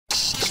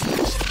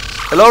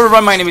Hello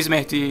everyone, my name is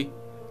Mehdi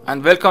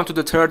and welcome to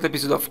the third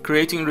episode of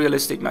Creating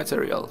Realistic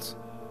Materials.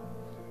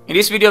 In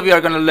this video we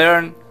are going to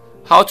learn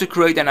how to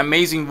create an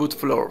amazing wood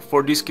floor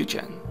for this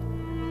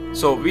kitchen.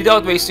 So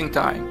without wasting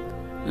time,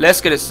 let's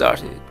get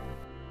started.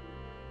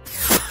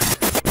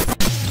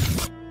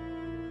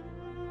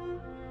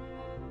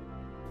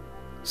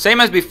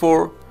 Same as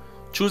before,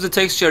 choose the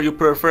texture you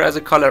prefer as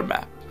a color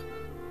map.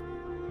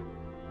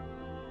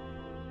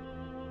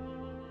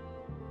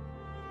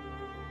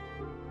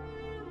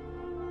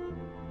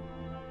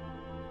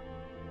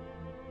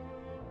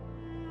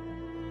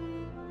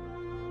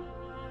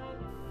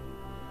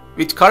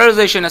 With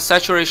colorization and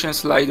saturation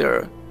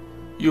slider,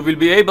 you will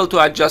be able to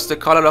adjust the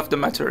color of the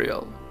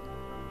material.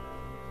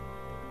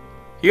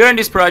 Here in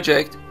this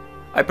project,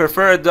 I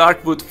prefer a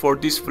dark wood for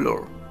this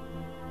floor.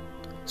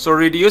 So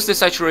reduce the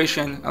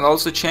saturation and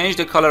also change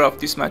the color of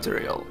this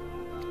material.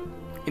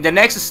 In the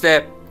next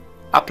step,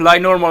 apply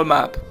normal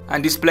map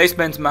and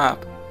displacement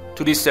map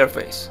to this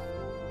surface.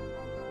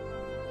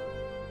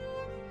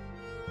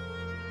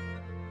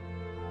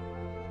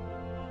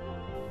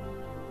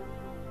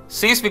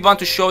 Since we want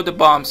to show the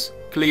bumps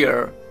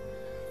clear,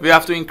 we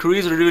have to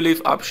increase the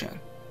relief option.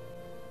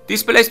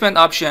 Displacement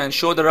option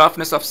show the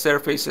roughness of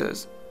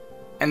surfaces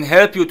and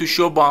help you to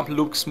show bump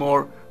looks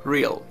more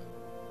real.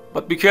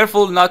 But be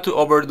careful not to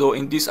overdo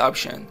in this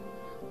option,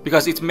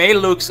 because it may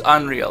look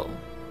unreal.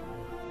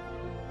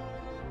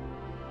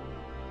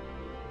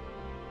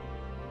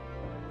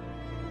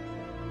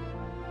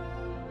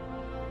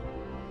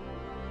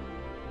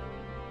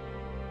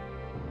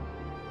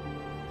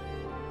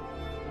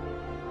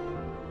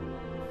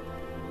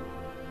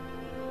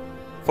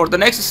 For the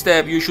next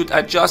step, you should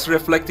adjust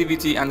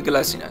reflectivity and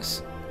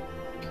glossiness.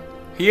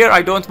 Here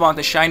I don't want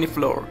a shiny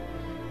floor,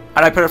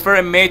 and I prefer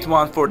a matte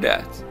one for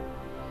that.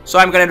 So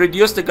I'm gonna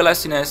reduce the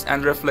glossiness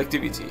and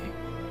reflectivity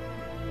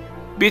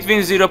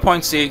between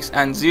 0.6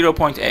 and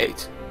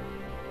 0.8.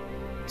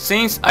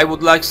 Since I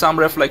would like some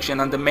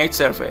reflection on the matte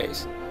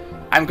surface,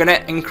 I'm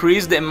gonna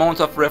increase the amount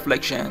of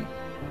reflection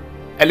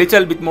a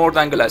little bit more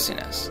than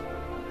glossiness.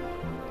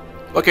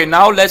 Okay,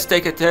 now let's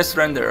take a test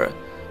render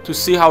to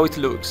see how it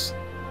looks.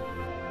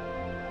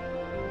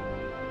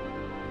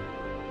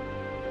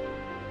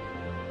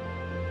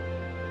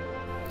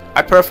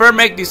 I prefer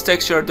make this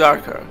texture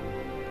darker.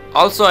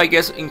 Also, I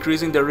guess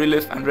increasing the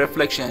relief and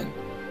reflection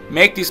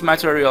make this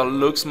material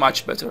looks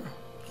much better.